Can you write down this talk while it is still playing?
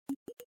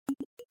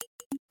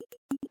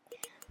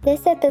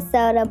This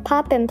episode of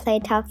Pop and Play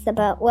talks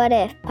about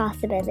what-if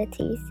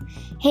possibilities.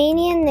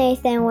 Haney and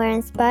Nathan were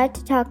inspired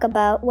to talk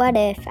about what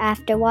if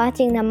after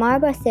watching the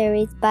Marvel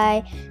series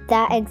by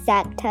that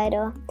exact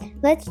title.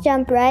 Let's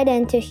jump right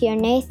in to hear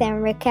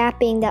Nathan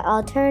recapping the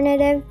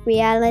alternative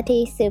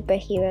reality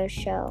superhero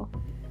show.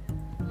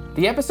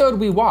 The episode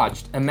we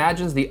watched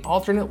imagines the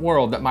alternate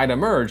world that might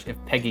emerge if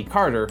Peggy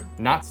Carter,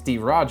 not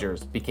Steve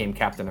Rogers, became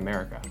Captain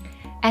America.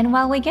 And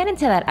while we get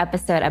into that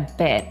episode a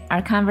bit,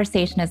 our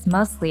conversation is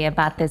mostly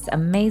about this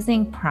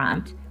amazing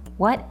prompt,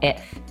 what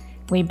if?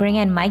 We bring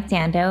in Mike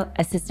Dando,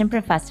 assistant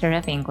professor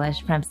of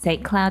English from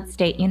St. Cloud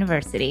State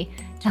University,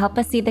 to help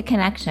us see the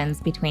connections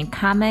between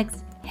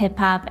comics,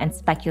 hip-hop, and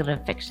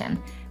speculative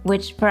fiction,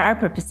 which for our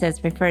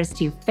purposes refers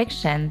to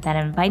fiction that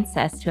invites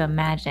us to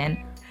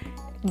imagine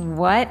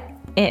what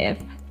if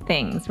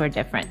things were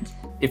different.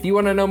 If you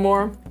want to know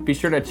more, be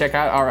sure to check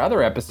out our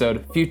other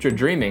episode, Future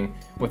Dreaming,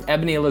 with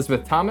Ebony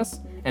Elizabeth Thomas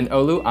and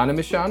Olu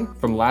Animishan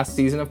from last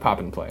season of Pop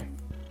and Play.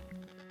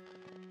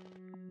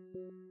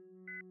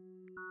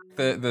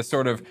 The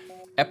sort of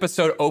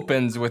episode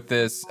opens with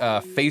this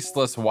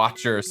faceless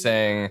watcher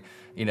saying,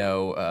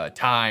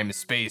 time,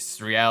 space,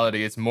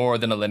 reality, it's more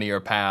than a linear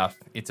path.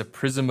 It's a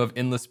prism of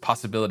endless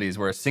possibilities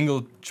where a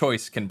single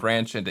choice can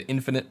branch into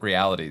infinite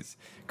realities,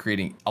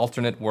 creating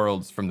alternate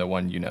worlds from the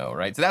one you know,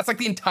 right? So that's like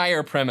the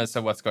entire premise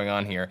of what's going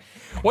on here.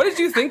 What did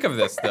you think of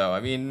this, though? I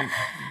mean,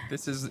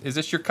 is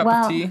this your cup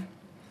of tea?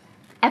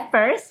 At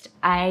first,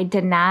 I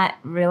did not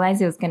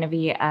realize it was going to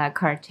be a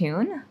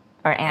cartoon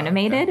or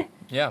animated. Okay.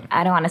 Yeah.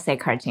 I don't want to say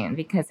cartoon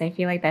because I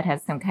feel like that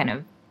has some kind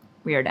of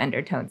weird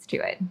undertones to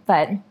it.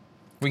 But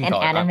we can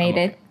call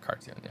animated it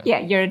cartoon. Yeah,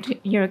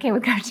 you're okay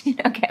with cartoon?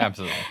 Okay.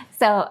 Absolutely.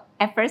 So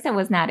at first, I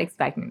was not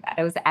expecting that.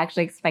 I was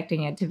actually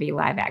expecting it to be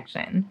live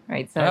action,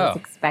 right? So I was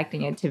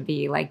expecting it to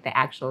be like the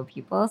actual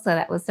people. So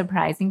that was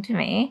surprising to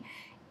me.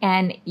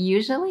 And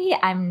usually,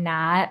 I'm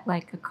not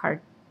like a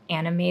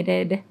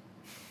animated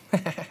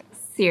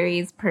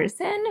series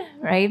person,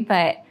 right?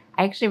 But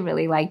I actually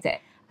really liked it.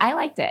 I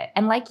liked it.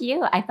 And like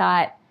you, I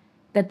thought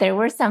that there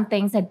were some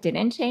things that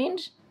didn't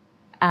change,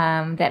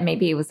 that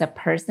maybe it was a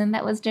person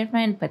that was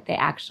different, but the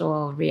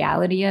actual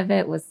reality of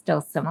it was still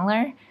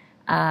similar.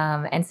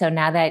 And so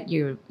now that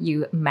you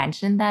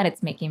mentioned that,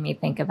 it's making me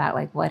think about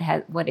like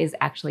what is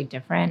actually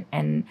different.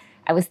 And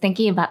I was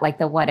thinking about like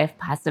the what if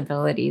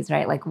possibilities,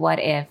 right? Like what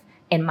if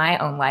in my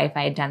own life,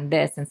 I had done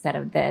this instead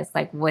of this,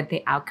 like would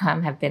the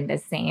outcome have been the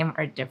same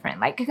or different?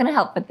 Like I couldn't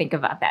help but think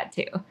about that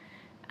too.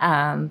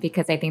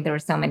 Because I think there were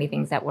so many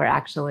things that were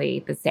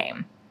actually the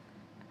same.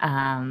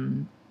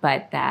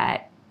 But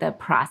that the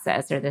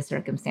process or the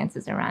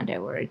circumstances around it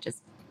were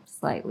just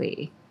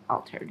slightly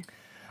altered.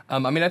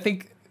 I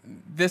think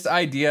this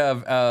idea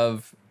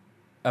of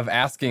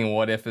asking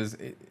what if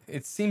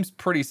it seems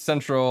pretty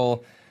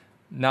central,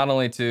 not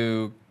only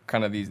to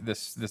kind of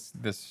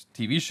this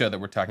TV show that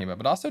we're talking about,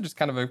 but also just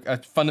kind of a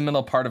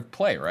fundamental part of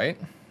play, right?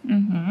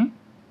 Mm-hmm.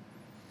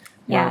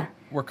 Yeah.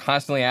 We're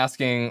constantly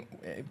asking,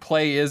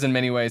 play is in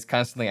many ways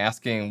constantly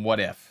asking what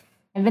if.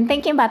 I've been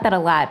thinking about that a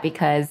lot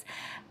because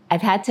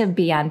I've had to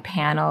be on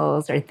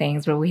panels or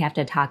things where we have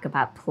to talk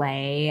about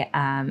play.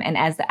 And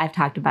as I've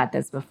talked about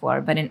this before,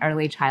 but in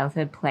early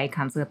childhood, play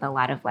comes with a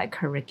lot of like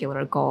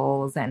curricular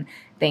goals and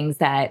things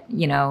that,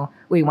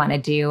 we want to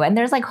do. And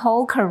there's like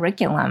whole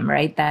curriculum,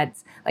 right?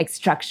 That's like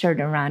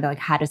structured around like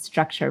how to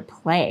structure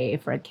play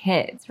for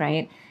kids,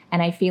 right?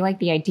 And I feel like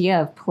the idea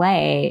of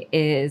play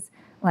is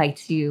like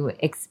to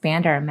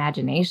expand our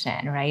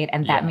imagination, right?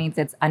 And that means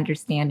it's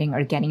understanding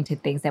or getting to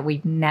things that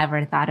we've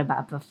never thought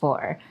about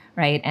before,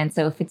 right? And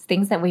so if it's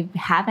things that we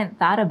haven't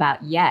thought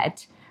about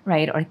yet,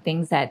 right, or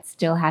things that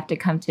still have to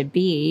come to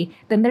be,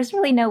 then there's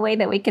really no way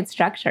that we could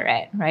structure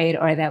it, right?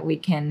 Or that we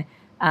can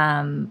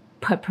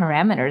put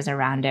parameters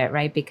around it,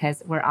 right?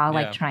 Because we're all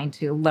like trying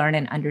to learn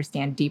and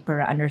understand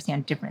deeper,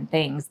 understand different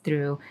things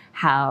through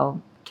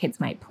how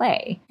kids might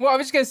play. Well, I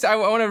was just gonna say, I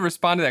want to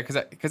respond to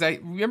that because I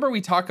remember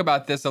we talk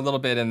about this a little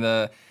bit in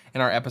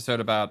our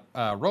episode about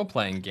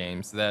role-playing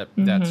games that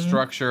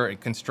structure and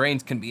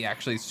constraints can be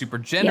actually super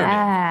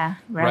generative,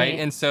 right?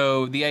 And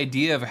so the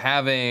idea of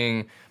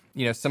having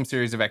some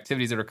series of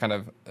activities that are kind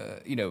of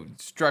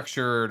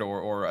structured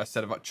or a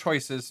set of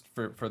choices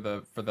for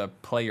the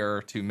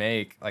player to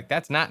make, like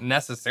that's not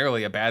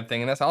necessarily a bad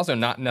thing, and that's also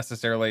not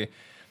necessarily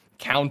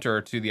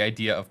counter to the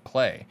idea of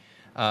play.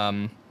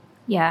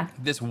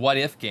 This what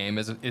if game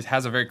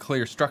has a very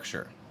clear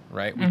structure,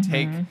 right?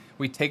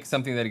 We take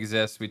something that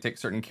exists, we take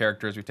certain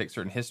characters, we take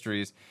certain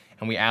histories,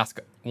 and we ask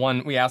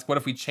what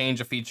if we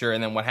change a feature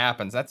and then what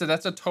happens?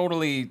 That's a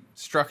totally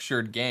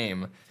structured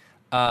game.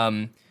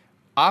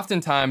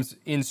 Oftentimes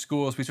in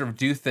schools we sort of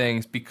do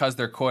things because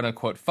they're quote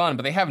unquote fun,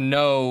 but they have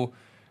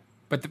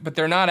but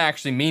they're not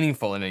actually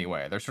meaningful in any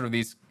way. They're sort of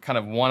these kind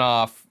of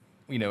one-off,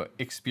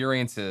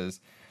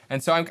 experiences.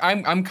 And so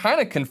I'm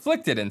kind of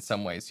conflicted in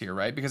some ways here,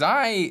 right? Because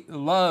I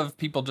love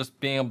people just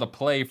being able to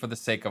play for the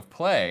sake of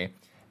play,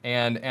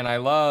 and I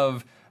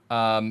love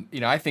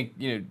I think,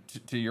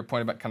 to your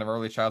point about kind of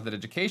early childhood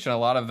education, a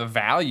lot of the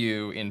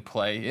value in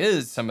play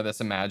is some of this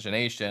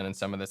imagination and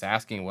some of this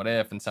asking what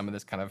if and some of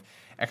this kind of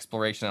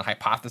exploration and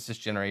hypothesis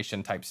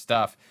generation type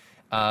stuff.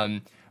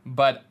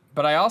 But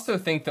I also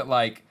think that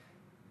like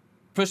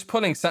just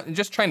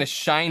trying to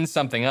shine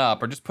something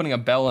up or just putting a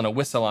bell and a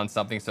whistle on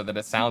something so that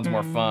it sounds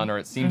more fun or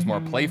it seems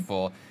more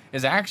playful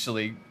is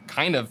actually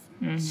kind of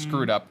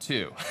screwed up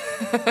too.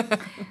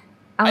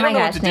 Oh my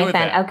gosh,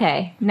 Nathan.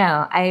 Okay.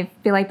 No, I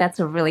feel like that's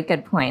a really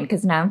good point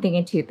because now I'm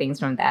thinking two things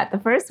from that. The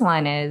first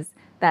one is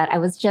that I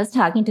was just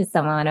talking to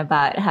someone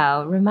about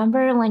how,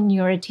 remember when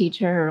you were a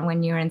teacher or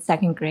when you were in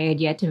second grade,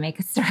 you had to make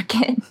a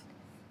circuit?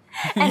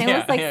 And it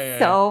was like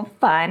so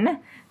fun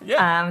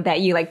that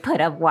you like put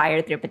up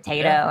wire through a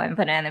potato and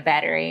put it in a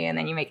battery and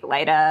then you make it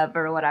light up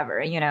or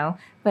whatever,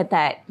 but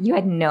that you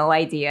had no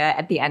idea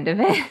at the end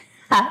of it.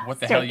 What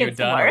the hell you've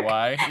done or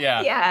why?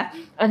 Yeah. Yeah.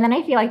 And then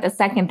I feel like the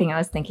second thing I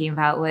was thinking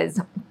about was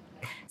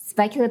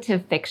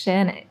speculative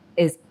fiction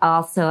is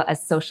also a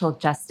social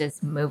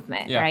justice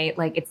movement, right?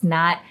 Like it's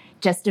not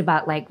just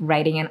about like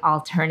writing an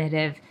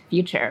alternative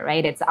future,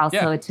 right? It's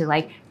also to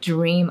like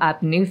dream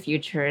up new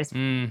futures.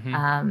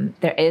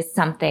 There is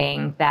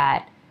something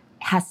that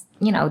has,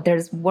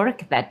 there's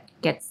work that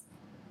gets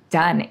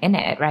done in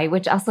it, right?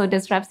 Which also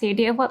disrupts the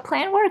idea of what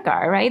planned work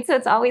are, right? So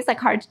it's always like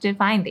hard to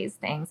define these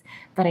things.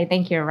 But I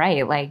think you're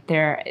right. Like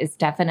there is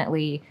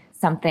definitely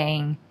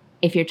something,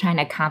 if you're trying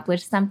to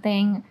accomplish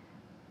something,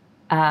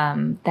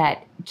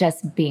 that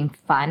just being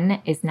fun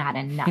is not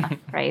enough,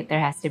 right? There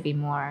has to be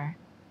more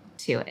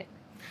to it.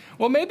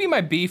 Well, maybe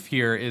my beef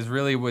here is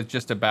really with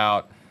just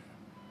about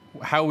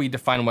how we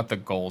define what the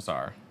goals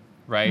are,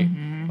 right?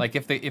 Like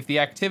if the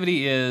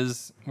activity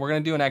is, we're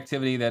going to do an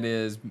activity that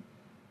is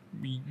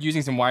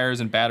using some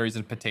wires and batteries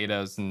and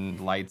potatoes and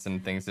lights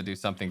and things to do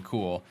something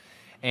cool.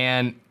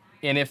 And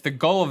if the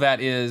goal of that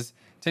is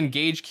to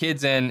engage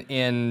kids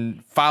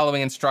in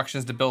following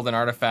instructions to build an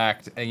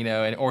artifact,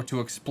 or to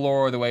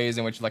explore the ways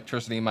in which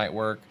electricity might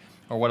work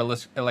or what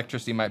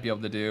electricity might be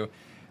able to do,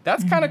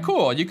 that's kind of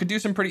cool. You could do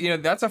some pretty,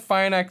 that's a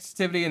fine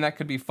activity and that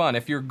could be fun.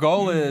 If your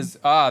goal is,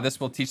 this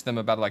will teach them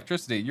about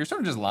electricity, you're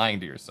sort of just lying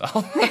to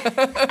yourself,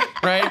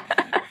 right?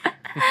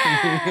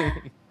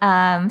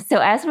 So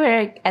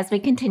as we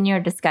continue our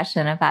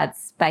discussion about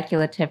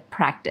speculative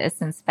practice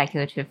and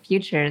speculative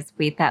futures,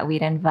 we thought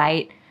we'd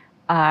invite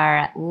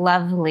our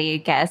lovely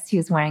guest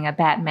who's wearing a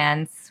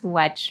Batman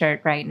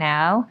sweatshirt right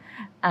now,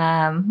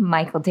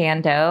 Michael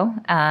Dando,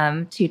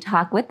 to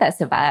talk with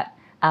us about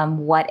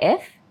what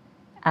if,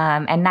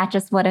 and not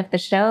just what if the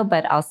show,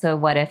 but also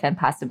what if and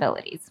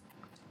possibilities.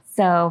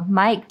 So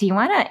Mike, do you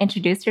want to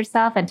introduce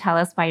yourself and tell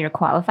us why you're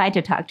qualified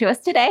to talk to us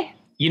today?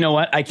 You know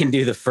what? I can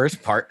do the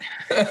first part.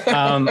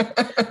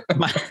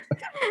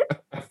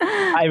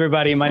 Hi,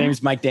 everybody. My name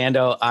is Mike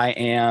Dando. I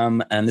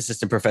am an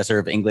assistant professor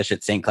of English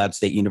at St. Cloud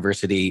State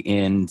University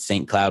in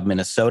St. Cloud,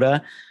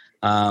 Minnesota,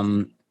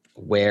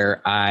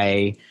 where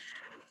I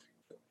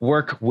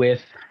work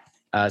with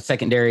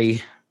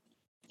secondary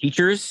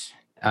teachers,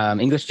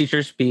 English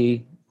teachers, to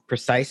be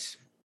precise,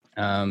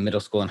 middle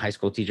school and high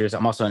school teachers.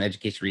 I'm also an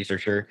education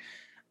researcher,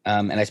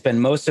 and I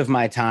spend most of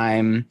my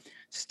time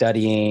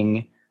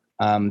studying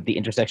the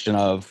intersection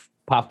of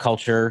pop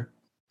culture,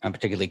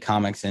 particularly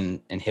comics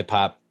and hip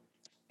hop,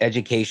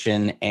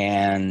 education,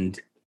 and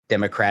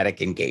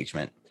democratic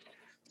engagement.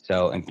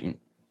 So, and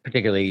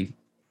particularly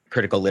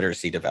critical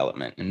literacy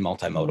development and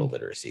multimodal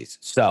literacies.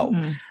 So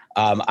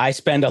I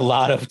spend a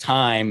lot of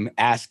time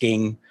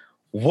asking,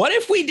 what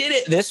if we did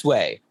it this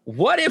way?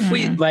 What if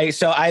we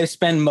so I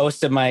spend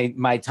most of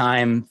my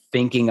time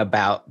thinking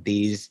about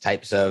these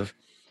types of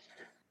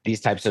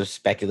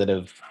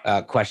speculative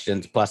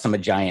questions. Plus I'm a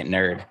giant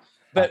nerd.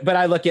 But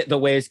I look at the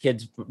ways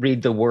kids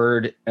read the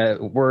word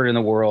in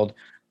the world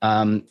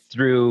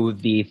through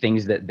the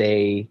things that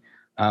they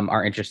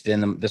are interested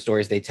in, the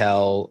stories they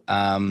tell,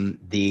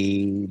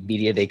 the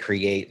media they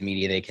create, the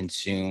media they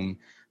consume,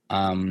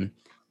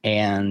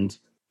 and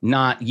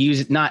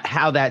not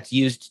how that's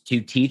used to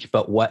teach,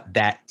 but what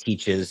that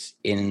teaches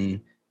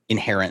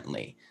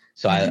inherently.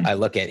 So I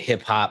look at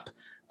hip hop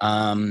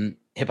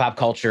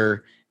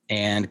culture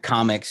and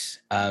comics,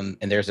 and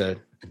there's a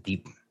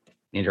deep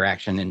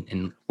interaction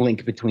and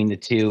link between the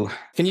two.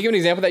 Can you give an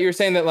example that you were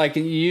saying that like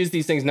you use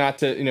these things not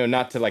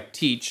to like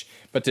teach,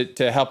 but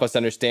to help us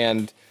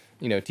understand,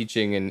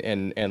 teaching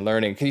and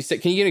learning? Can you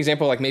give an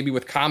example, like maybe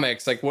with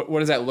comics, like what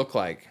does that look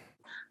like?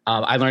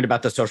 I learned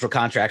about the social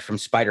contract from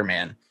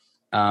Spider-Man.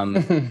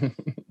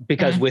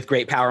 Because with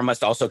great power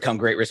must also come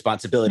great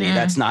responsibility.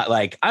 That's not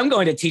like, I'm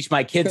going to teach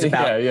my kids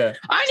about,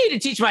 I need to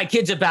teach my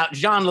kids about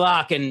John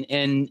Locke and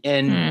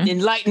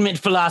Enlightenment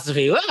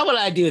philosophy. Well, how will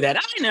I do that?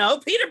 I know,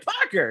 Peter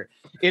Parker.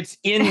 It's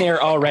in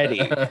there already,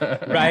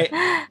 right?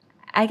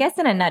 I guess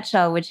in a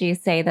nutshell, would you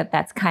say that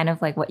that's kind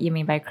of like what you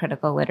mean by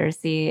critical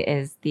literacy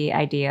is the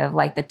idea of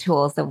like the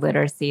tools of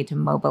literacy to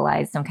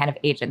mobilize some kind of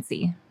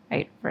agency,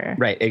 right?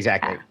 Right,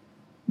 exactly.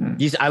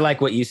 I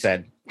like what you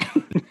said.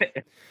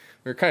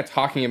 we were kind of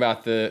talking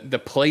about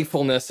the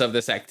playfulness of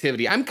this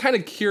activity. I'm kind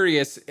of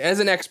curious, as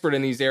an expert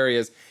in these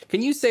areas,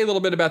 can you say a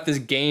little bit about this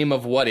game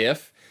of What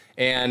If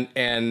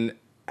and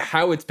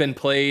how it's been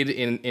played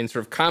in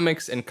sort of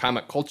comics and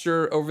comic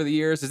culture over the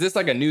years? Is this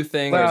like a new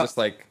thing, or is this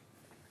like...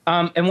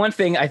 And one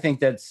thing I think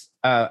that's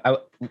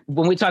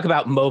when we talk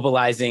about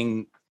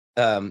mobilizing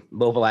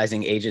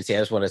agency, I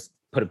just want to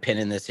put a pin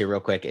in this here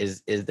real quick,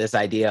 is this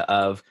idea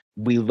of,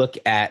 we look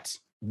at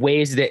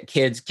ways that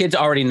kids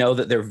already know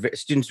that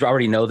students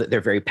already know that they're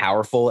very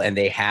powerful and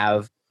they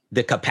have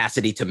the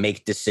capacity to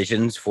make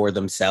decisions for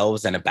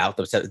themselves and about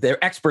themselves.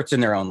 They're experts in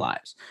their own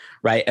lives,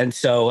 right? And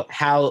so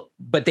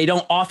but they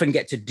don't often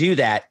get to do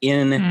that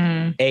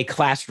in a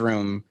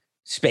classroom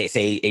space,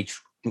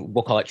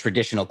 we'll call it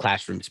traditional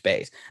classroom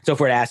space. So if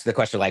we're to ask the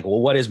question like,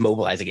 well, what does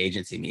mobilizing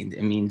agency mean?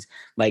 It means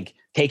like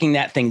taking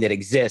that thing that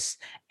exists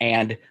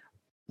and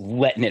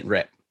letting it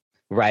rip,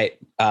 right?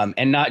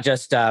 And not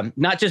just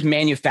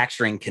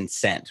manufacturing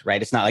consent,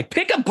 right? It's not like,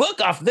 pick a book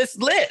off this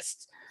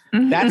list.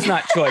 That's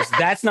not choice.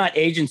 That's not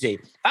agency.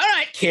 All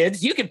right,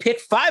 kids, you can pick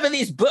 5 of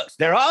these books.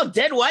 They're all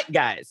dead white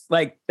guys.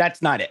 Like, that's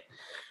not it.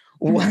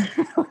 We're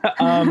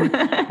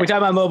talking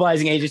about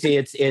mobilizing agency.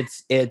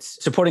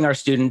 It's supporting our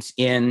students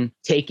in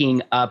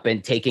taking up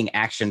and taking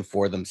action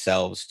for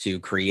themselves to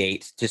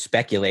create, to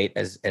speculate,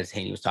 as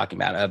Haney was talking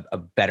about, a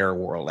better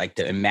world, like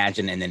to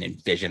imagine and then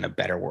envision a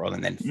better world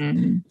and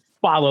then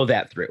follow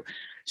that through.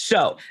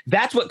 So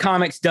that's what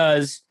comics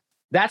does.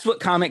 That's what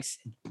comics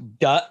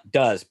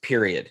does,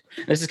 period.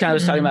 This is kind of what I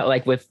was talking about,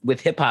 like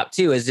with hip hop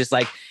too, is just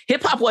like,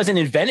 hip hop wasn't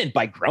invented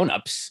by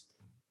grownups.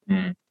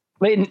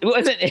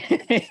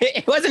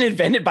 It wasn't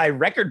invented by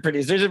record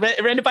producers. It was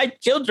invented by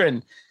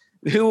children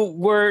who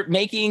were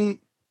making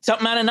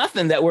something out of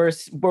nothing, that were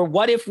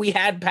what if we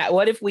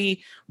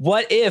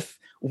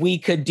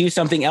could do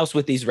something else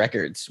with these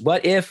records?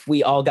 What if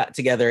we all got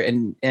together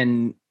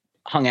and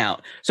hung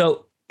out?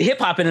 So hip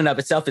hop in and of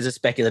itself is a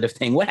speculative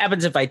thing. What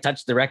happens if I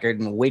touch the record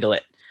and wiggle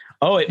it?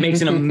 Oh, it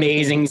makes an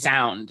amazing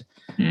sound.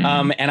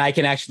 And I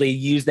can actually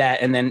use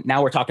that. And then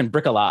now we're talking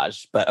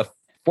bricolage, but a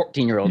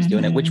 14-year-old's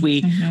doing it, which we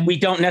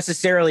don't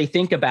necessarily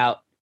think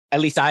about.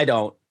 At least I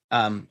don't,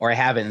 or I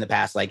haven't in the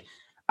past. Like,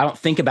 I don't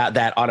think about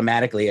that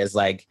automatically as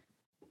like,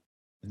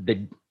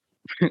 the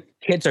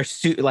kids are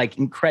like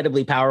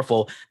incredibly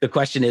powerful. The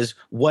question is,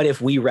 what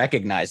if we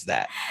recognize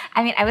that?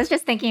 I mean, I was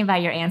just thinking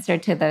about your answer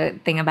to the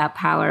thing about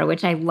power,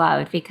 which I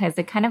loved, because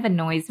it kind of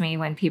annoys me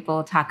when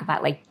people talk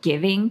about like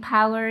giving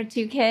power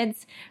to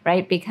kids,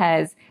 right?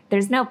 Because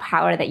there's no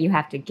power that you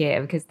have to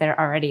give, because they're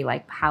already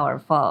like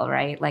powerful,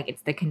 right? Like,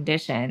 it's the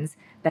conditions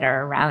that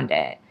are around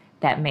it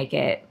that make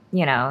it,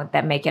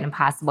 that make it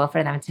impossible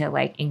for them to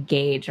like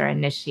engage or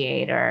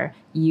initiate or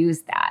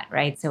use that,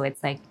 right? So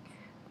it's like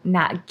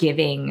not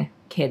giving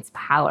kids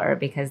power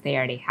because they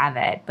already have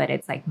it, but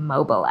it's like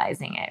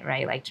mobilizing it,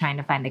 right? Like trying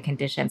to find the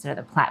conditions or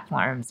the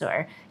platforms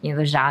or,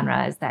 the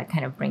genres that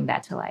kind of bring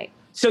that to light.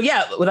 So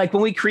yeah, like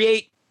when we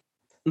create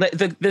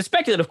the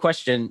speculative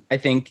question, I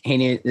think,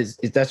 Haney,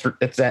 that's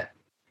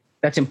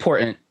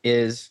important,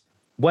 is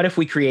what if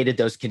we created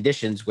those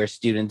conditions where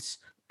students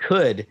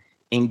could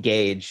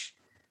engage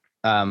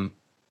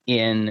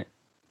in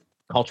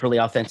culturally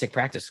authentic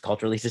practice,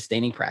 culturally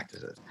sustaining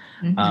practices?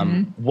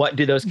 What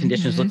do those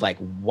conditions look like?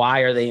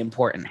 Why are they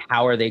important?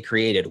 How are they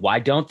created? Why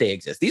don't they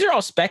exist? These are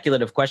all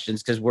speculative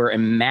questions because we're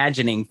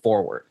imagining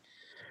forward.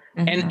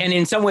 And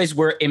in some ways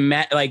we're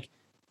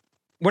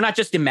not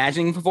just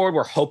imagining forward,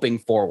 we're hoping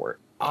forward.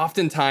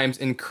 Oftentimes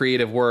in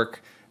creative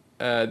work,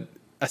 a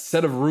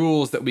set of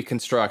rules that we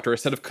construct or a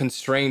set of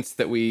constraints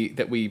that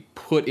we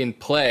put in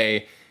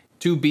play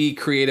to be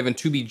creative and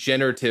to be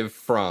generative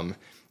from.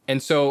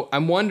 And so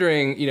I'm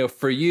wondering,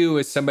 for you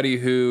as somebody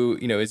who,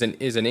 is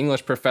an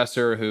English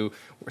professor who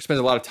spends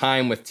a lot of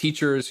time with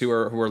teachers who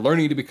are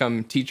learning to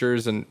become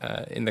teachers and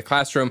in the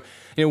classroom,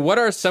 what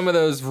are some of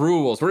those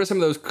rules? What are some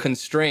of those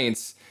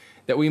constraints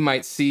that we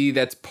might see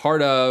that's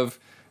part of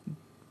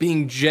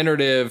being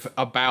generative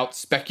about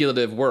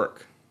speculative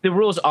work? The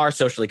rules are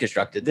socially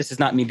constructed. This is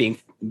not me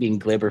being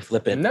glib or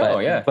flippant.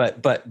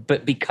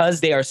 But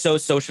because they are so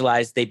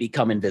socialized, they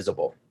become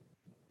invisible.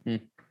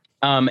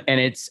 And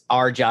it's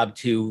our job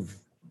to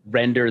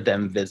render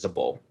them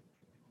visible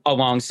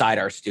alongside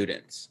our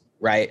students,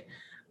 right?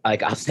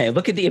 Like, I'll say,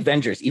 look at the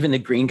Avengers, even the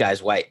green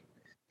guy's white.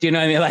 Do you know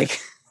what I mean? Like,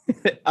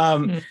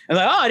 and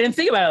like, oh, I didn't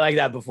think about it like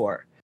that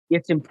before.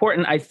 It's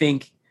important, I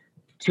think,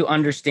 to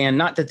understand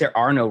not that there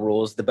are no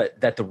rules,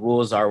 but that the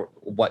rules are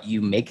what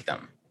you make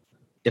them,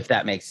 if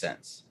that makes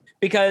sense.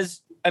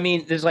 Because, I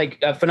mean, there's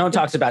like, Fanon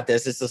talks about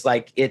this. It's just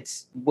like,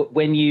 it's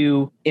when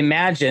you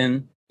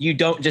imagine, you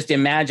don't just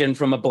imagine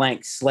from a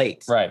blank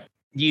slate. Right.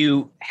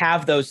 You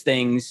have those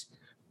things,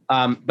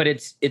 but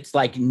it's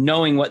like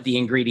knowing what the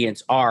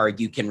ingredients are,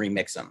 you can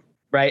remix them,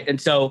 right? And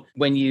so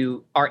when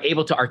you are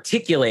able to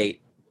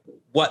articulate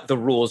what the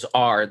rules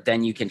are,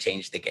 then you can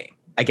change the game.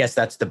 I guess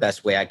that's the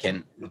best way I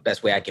can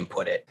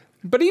put it.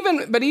 But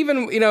even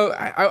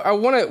I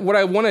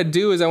want to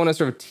do is I want to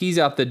sort of tease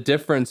out the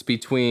difference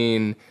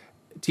between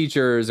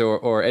teachers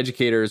or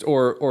educators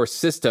or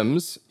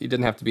systems, it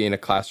didn't have to be in a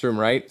classroom,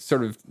 right?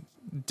 Sort of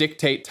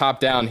dictate top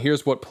down,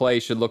 here's what play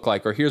should look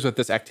like, or here's what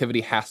this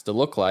activity has to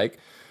look like,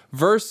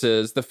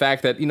 versus the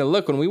fact that,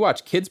 look, when we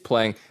watch kids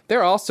playing,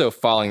 they're also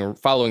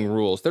following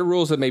rules. They're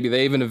rules that maybe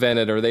they've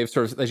invented or they've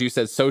sort of, as you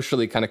said,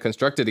 socially kind of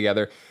constructed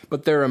together,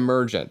 but they're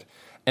emergent.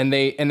 And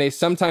they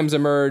sometimes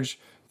emerge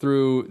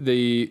through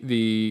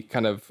the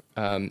kind of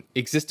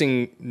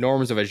existing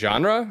norms of a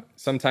genre.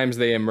 Sometimes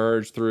they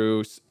emerge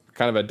through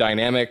kind of a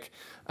dynamic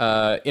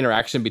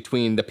interaction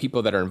between the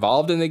people that are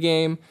involved in the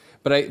game.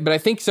 But I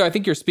think so. I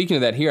think you're speaking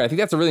to that here. I think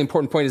that's a really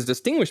important point, is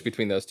distinguish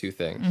between those two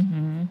things.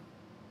 Mm-hmm.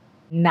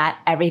 Not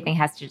everything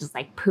has to just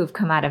like poof,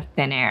 come out of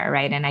thin air,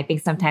 right? And I think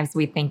sometimes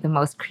we think the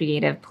most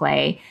creative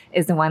play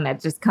is the one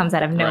that just comes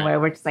out of nowhere.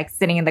 Right. We're just like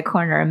sitting in the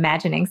corner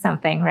imagining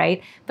something,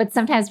 right? But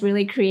sometimes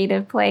really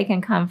creative play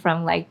can come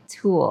from like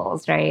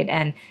tools, right?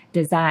 And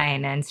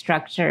design and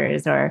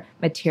structures or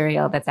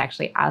material that's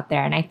actually out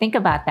there. And I think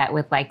about that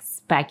with like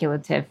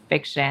speculative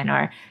fiction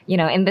or,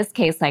 in this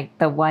case, like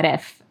the what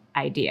if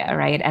idea,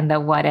 right? And the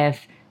what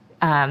if,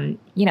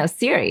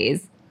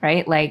 series,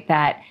 right? Like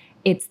that.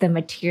 It's the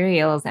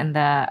materials and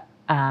the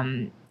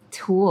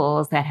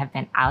tools that have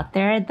been out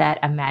there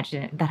that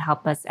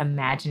help us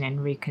imagine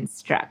and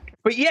reconstruct.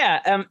 But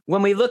yeah,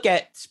 when we look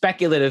at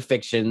speculative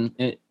fiction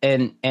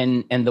and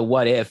the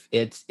what if,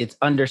 it's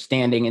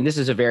understanding, and this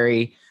is a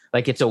very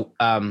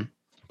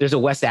there's a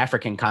West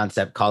African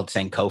concept called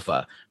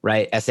Sankofa,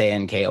 right?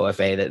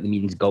 Sankofa, that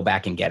means go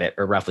back and get it,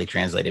 or roughly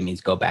translated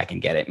means go back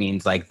and get it. It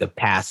means like the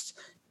past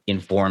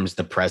informs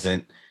the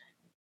present,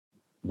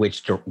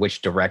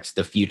 which directs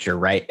the future,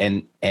 right?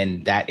 And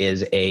that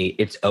is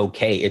it's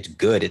okay, it's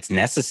good, it's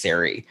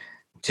necessary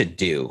to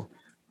do,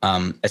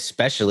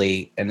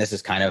 especially, and this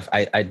is kind of,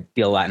 I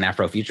deal a lot in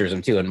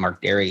Afrofuturism too, and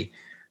Mark Derry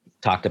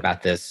talked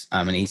about this,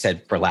 and he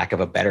said, for lack of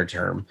a better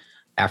term,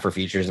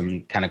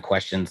 Afrofuturism kind of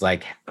questions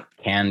like,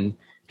 can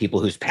people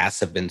whose pasts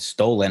have been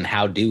stolen,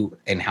 how can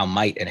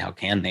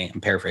they,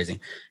 I'm paraphrasing,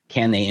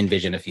 can they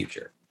envision a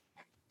future?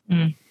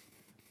 Mm.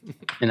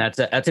 And that's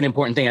an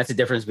important thing. That's the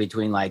difference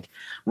between like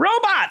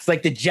robots,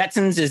 like the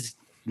Jetsons is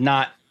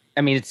not,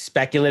 I mean, it's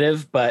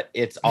speculative, but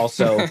it's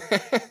also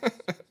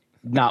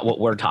not what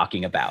we're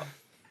talking about.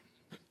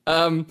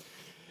 That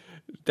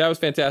was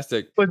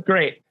fantastic. It was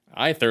great.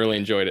 I thoroughly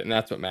enjoyed it, and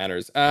that's what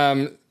matters.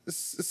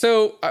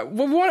 So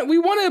we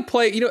want to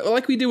play,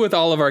 like we do with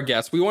all of our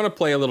guests, we want to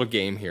play a little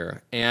game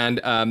here.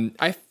 And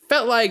I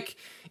felt like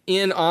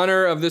in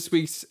honor of this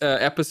week's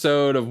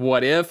episode of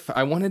What If,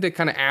 I wanted to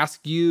kind of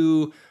ask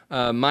you,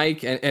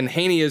 Mike and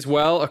Haney as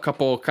well, a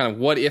couple kind of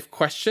what if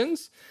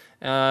questions,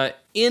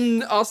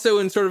 in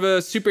sort of a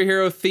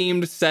superhero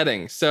themed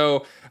setting.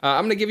 So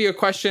I'm going to give you a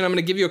question. I'm going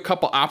to give you a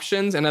couple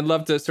options, and I'd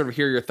love to sort of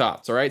hear your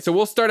thoughts. All right. So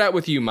we'll start out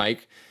with you,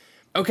 Mike.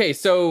 Okay.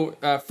 So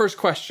first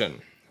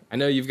question. I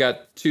know you've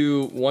got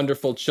two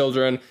wonderful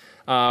children.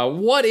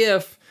 What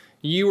if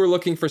you were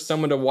looking for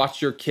someone to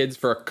watch your kids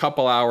for a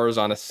couple hours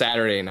on a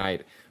Saturday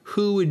night?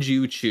 Who would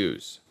you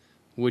choose?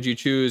 Would you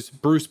choose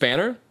Bruce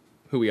Banner,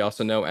 who we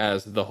also know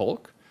as the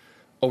Hulk,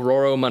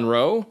 Aurora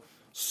Monroe,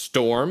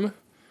 Storm,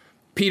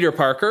 Peter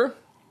Parker,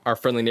 our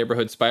friendly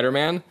neighborhood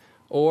Spider-Man,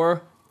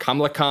 or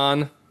Kamala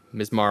Khan,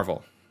 Ms.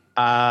 Marvel?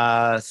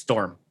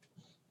 Storm.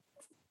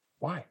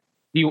 Why?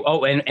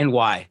 And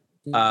why?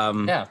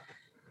 Yeah.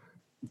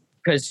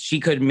 Because she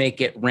could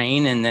make it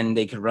rain and then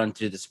they could run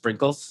through the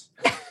sprinkles.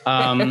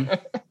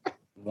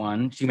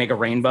 One, she make a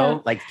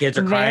rainbow, like kids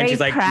are crying. She's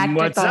like,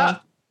 what's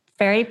up?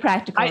 Very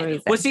practical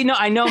reason. Well, see, no,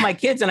 I know my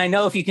kids, and I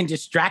know if you can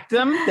distract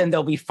them, then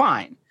they'll be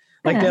fine.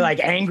 Like they're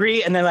like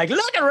angry, and they're like,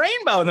 "Look, a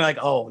rainbow!" And they're like,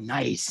 "Oh,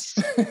 nice."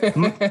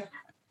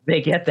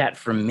 They get that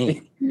from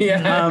me.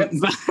 Yeah.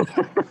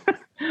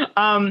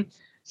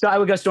 So I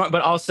would go Storm,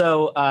 but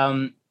also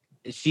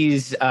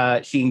she's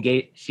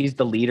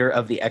the leader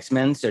of the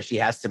X-Men, so she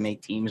has to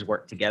make teams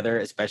work together,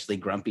 especially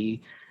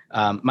Grumpy.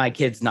 My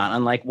kid's not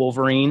unlike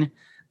Wolverine.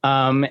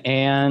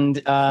 And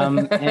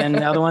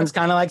the other one's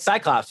kind of like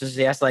Cyclops. So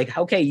she has like,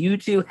 okay, you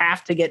two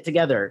have to get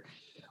together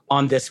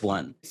on this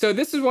one. So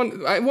this is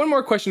one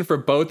more question for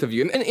both of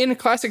you. And in a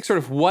classic sort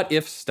of what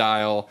if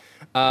style,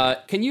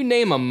 can you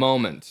name a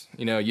moment,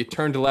 you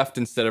turned left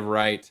instead of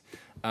right,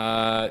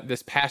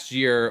 this past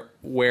year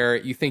where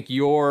you think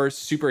your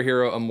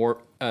superhero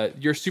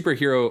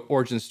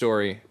origin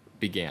story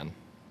began?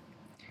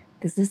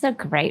 This is a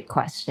great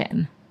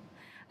question.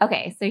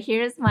 Okay, so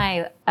here's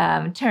my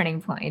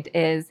turning point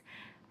is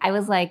I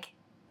was like,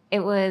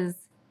 it was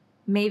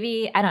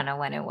maybe, I don't know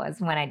when it was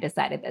when I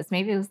decided this.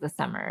 Maybe it was the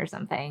summer or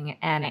something.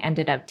 And I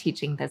ended up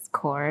teaching this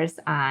course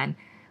on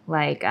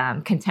like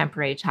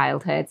contemporary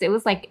childhoods. It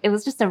was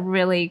just a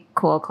really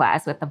cool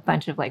class with a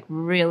bunch of like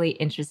really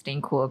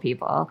interesting, cool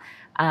people.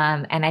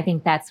 And I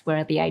think that's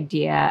where the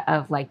idea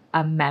of like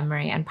a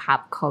memory and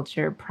pop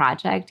culture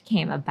project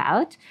came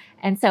about.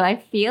 And so I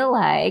feel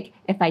like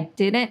if I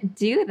didn't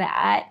do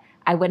that,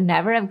 I would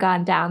never have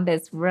gone down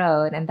this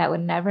road, and that would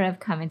never have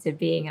come into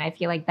being. And I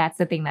feel like that's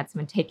the thing that's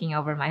been taking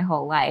over my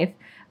whole life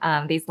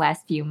these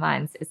last few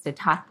months, is to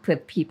talk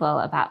with people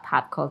about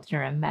pop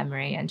culture and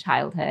memory and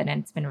childhood.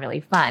 And it's been really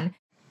fun.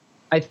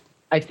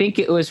 I think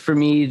it was, for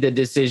me, the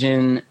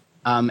decision,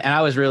 and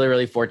I was really,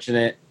 really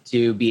fortunate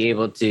to be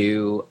able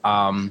to,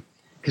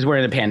 because we're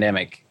in a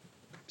pandemic,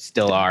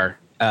 still are,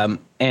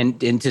 and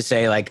to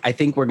say, like, I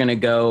think we're going to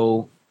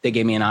go. They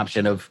gave me an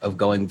option of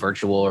going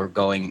virtual or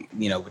going,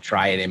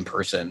 try it in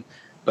person.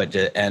 But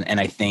and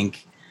I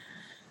think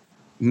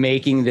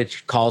making the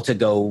call to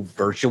go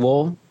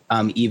virtual,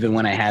 even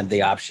when I had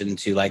the option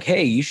to, like,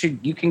 hey,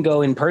 you can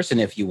go in person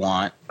if you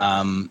want.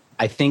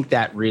 I think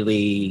that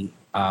really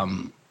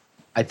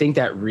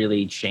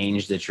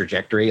changed the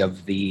trajectory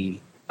of the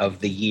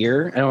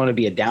year. I don't want to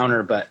be a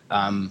downer, but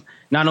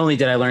not only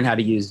did I learn how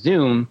to use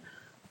Zoom,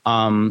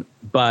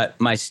 but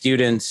my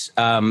students,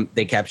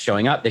 they kept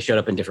showing up. They showed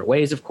up in different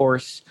ways, of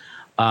course.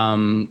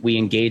 We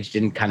engaged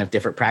in kind of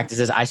different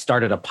practices. I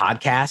started a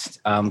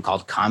podcast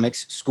called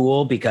Comics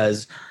School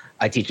because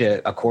I teach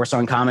a course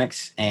on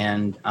comics,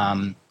 and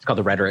it's called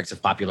The Rhetorics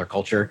of Popular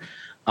Culture.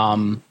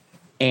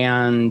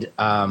 And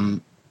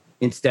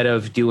instead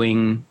of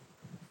doing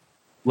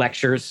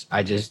lectures,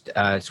 I just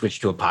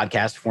switched to a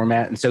podcast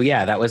format. And so,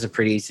 yeah, that was a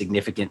pretty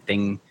significant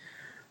thing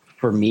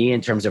for me in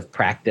terms of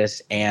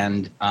practice,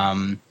 and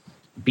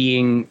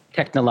being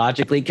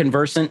technologically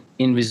conversant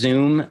in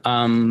Zoom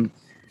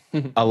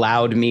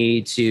allowed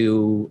me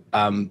to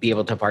be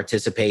able to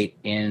participate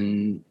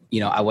in,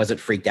 I wasn't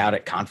freaked out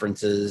at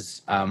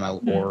conferences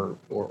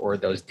or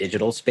those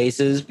digital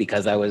spaces,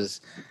 because I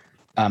was,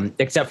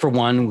 except for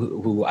one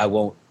who I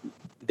won't,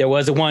 there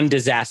was one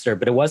disaster,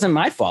 but it wasn't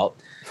my fault.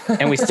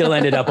 And we still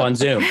ended up on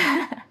Zoom.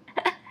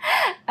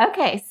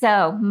 Okay,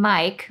 so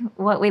Mike,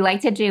 what we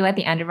like to do at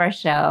the end of our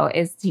show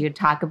is to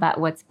talk about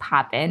what's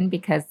poppin',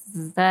 because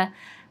this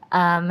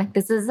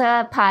is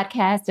a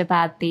podcast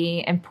about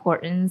the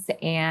importance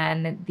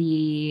and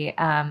the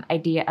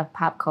idea of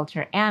pop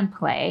culture and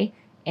play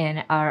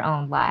in our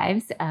own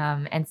lives.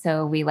 And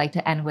so we like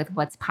to end with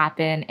what's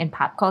poppin' in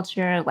pop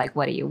culture, like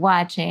what are you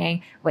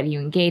watching, what are you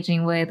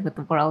engaging with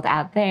the world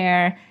out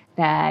there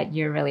that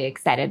you're really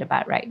excited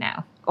about right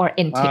now or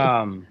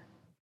into?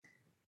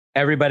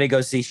 Everybody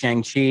go see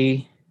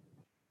Shang-Chi.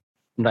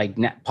 Like,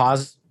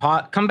 pause,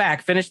 come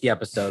back, finish the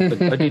episode, but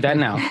go do that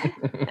now.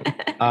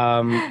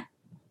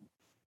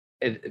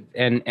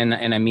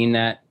 And I mean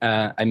that.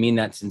 I mean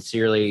that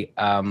sincerely.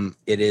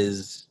 It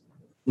is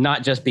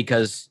not just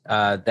because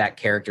that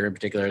character in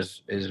particular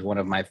is one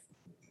of my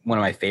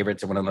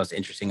favorites and one of the most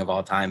interesting of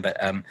all time, but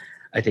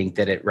I think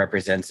that it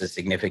represents a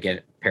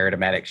significant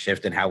paradigmatic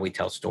shift in how we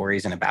tell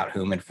stories, and about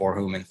whom and for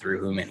whom and through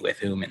whom and with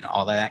whom and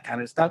all that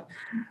kind of stuff.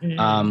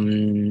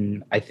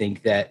 Mm-hmm. I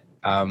think that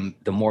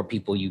the more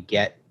people you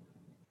get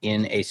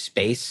in a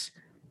space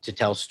to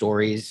tell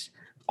stories,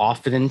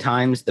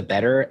 oftentimes the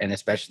better, and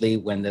especially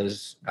when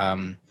those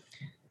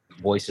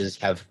voices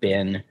have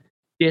been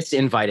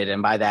disinvited.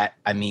 And by that,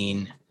 I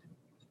mean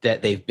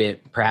that they've been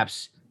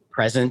perhaps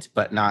present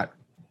but not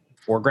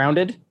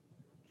foregrounded,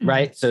 mm-hmm.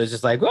 right? So it's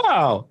just like,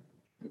 whoa,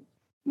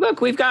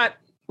 look, we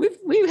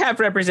have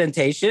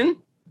representation.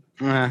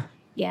 Yeah.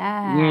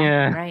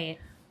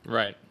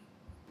 Right.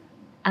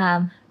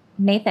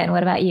 Nathan,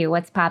 what about you?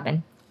 What's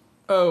poppin'?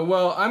 Oh,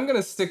 well, I'm going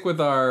to stick with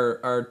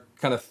our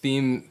kind of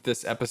theme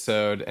this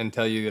episode and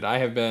tell you that I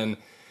have been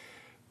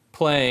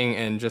playing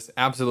and just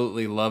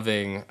absolutely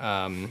loving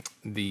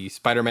the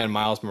Spider-Man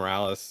Miles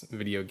Morales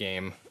video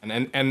game.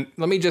 And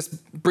let me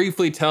just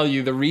briefly tell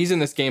you, the reason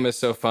this game is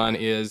so fun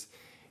is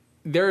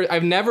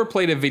I've never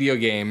played a video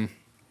game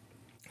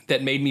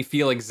that made me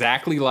feel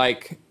exactly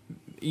like,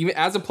 even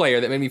as a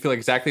player, that made me feel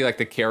exactly like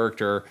the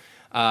character.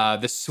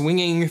 The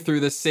swinging through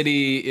the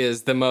city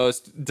is the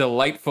most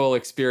delightful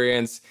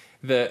experience.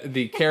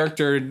 The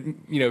character,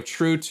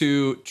 true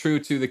to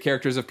the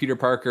characters of Peter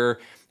Parker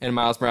and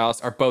Miles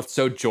Morales, are both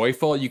so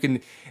joyful.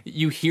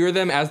 You hear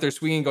them as they're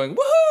swinging, going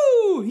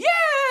woohoo,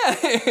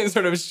 yeah,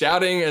 sort of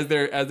shouting as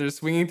they're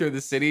swinging through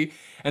the city.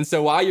 And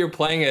so while you're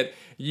playing it,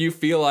 you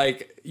feel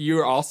like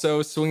you're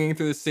also swinging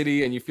through the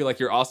city, and you feel like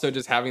you're also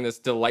just having this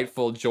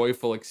delightful,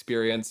 joyful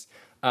experience.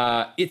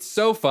 It's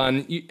so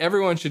fun.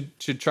 Everyone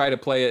should try to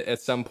play it at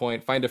some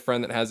point. Find a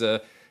friend that has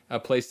a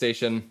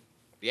PlayStation.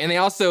 And they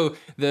also,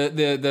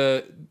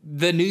 the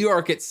New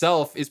York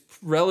itself is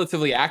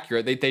relatively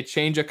accurate. They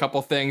change a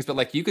couple things, but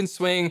like you can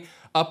swing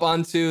up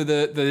onto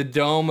the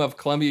dome of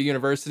Columbia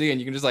University, and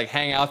you can just like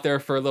hang out there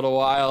for a little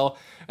while,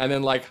 and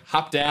then like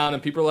hop down,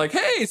 and people are like,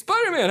 "Hey,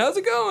 Spider-Man, how's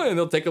it going?" And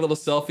they'll take a little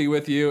selfie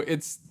with you.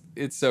 It's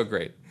so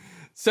great.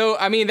 So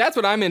I mean, that's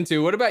what I'm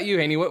into. What about you,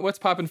 Haney? What's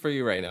popping for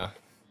you right now?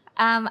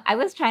 I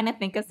was trying to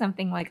think of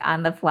something like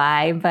on the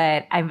fly,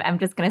 but I'm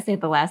just going to say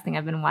the last thing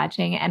I've been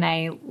watching. And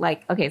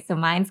so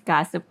mine's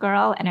Gossip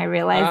Girl. And I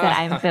realized that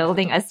I'm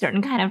building a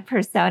certain kind of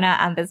persona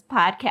on this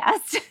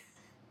podcast.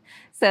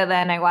 So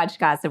then I watched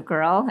Gossip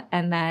Girl,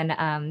 and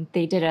then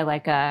they did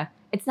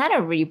it's not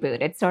a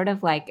reboot. It's sort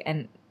of like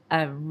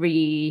a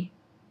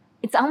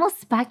it's almost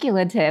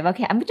speculative.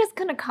 Okay, I'm just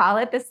going to call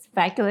it the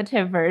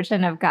speculative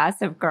version of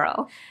Gossip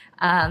Girl.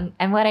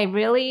 And what I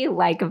really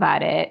like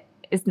about it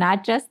is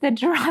not just the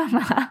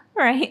drama,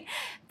 right?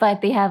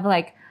 But they have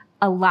like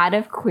a lot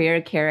of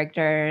queer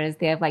characters.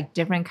 They have like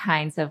different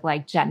kinds of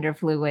like gender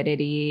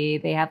fluidity.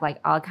 They have like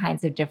all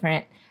kinds of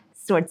different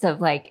sorts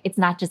of like, it's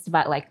not just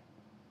about like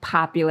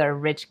popular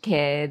rich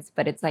kids,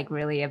 but it's like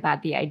really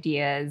about the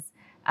ideas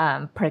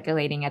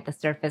percolating at the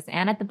surface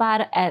and at the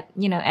bottom, at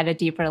a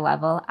deeper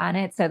level on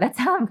it. So that's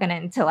how I'm going to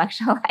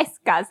intellectualize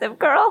Gossip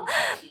Girl.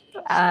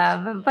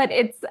 But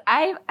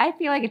I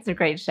feel like it's a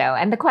great show.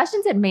 And the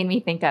questions it made me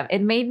think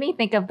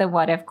of the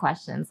what if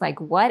questions. Like,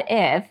 what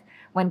if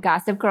when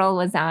Gossip Girl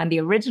was on, the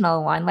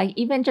original one, like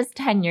even just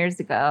 10 years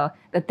ago,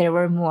 that there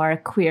were more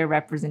queer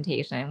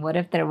representation? What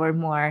if there were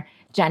more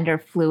gender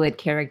fluid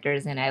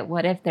characters in it?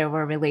 What if there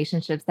were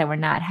relationships that were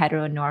not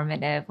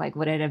heteronormative? Like,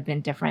 would it have been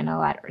different a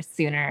lot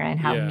sooner, and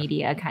how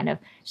media kind of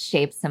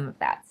shaped some of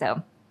that?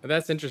 So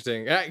that's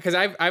interesting, because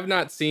I've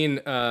not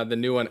seen the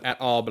new one at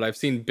all, but I've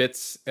seen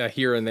bits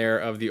here and there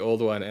of the old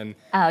one. And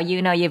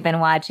you've been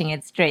watching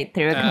it straight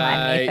through. Come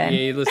on,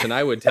 Nathan. Listen,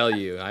 I would tell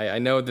you, I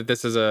know that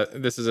this is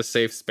a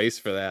safe space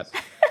for that.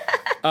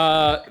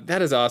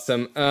 That is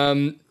awesome.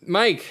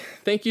 Mike,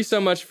 thank you so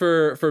much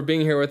for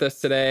being here with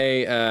us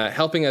today,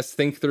 helping us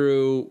think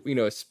through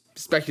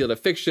speculative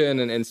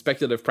fiction and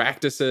speculative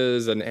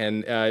practices,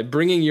 and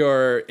bringing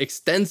your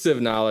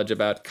extensive knowledge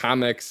about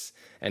comics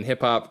and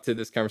hip hop to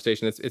this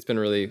conversation. It's been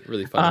really,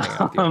 really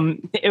fun.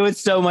 It was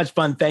so much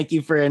fun. Thank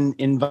you for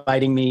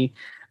inviting me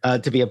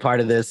to be a part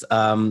of this.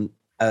 The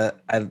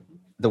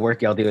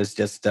work y'all do is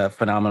just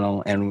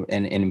phenomenal and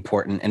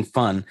important and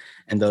fun.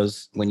 And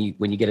those, when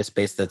you get a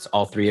space that's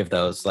all three of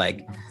those,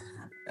 like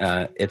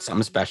it's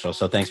something special.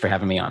 So thanks for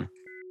having me on.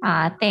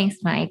 Thanks,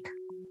 Mike.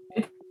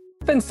 It's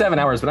been 7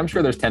 hours, but I'm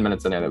sure there's 10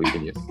 minutes in there that we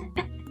can use.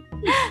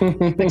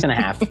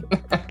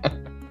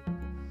 6.5.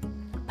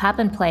 Pop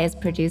and Play is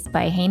produced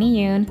by Haney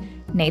Yoon,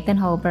 Nathan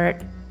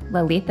Holbert,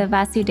 Lalitha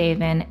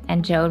Vasudevan,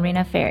 and Joe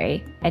Rena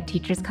Ferry at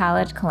Teachers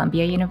College,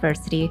 Columbia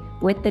University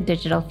with the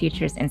Digital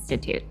Futures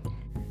Institute.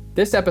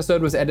 This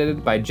episode was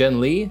edited by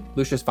Jen Lee,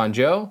 Lucius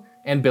Fanjo,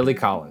 and Billy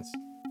Collins.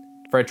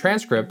 For a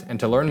transcript and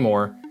to learn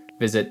more,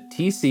 visit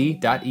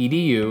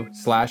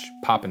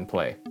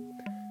tc.edu/popandplay.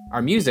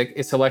 Our music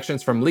is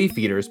selections from Leaf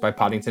Eaters by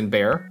Poddington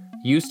Bear,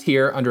 used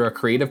here under a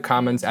Creative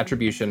Commons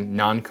Attribution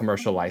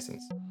non-commercial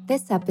license.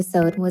 This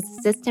episode was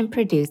assistant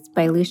produced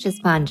by Lucius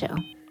Fanjo.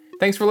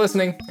 Thanks for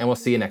listening, and we'll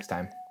see you next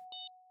time.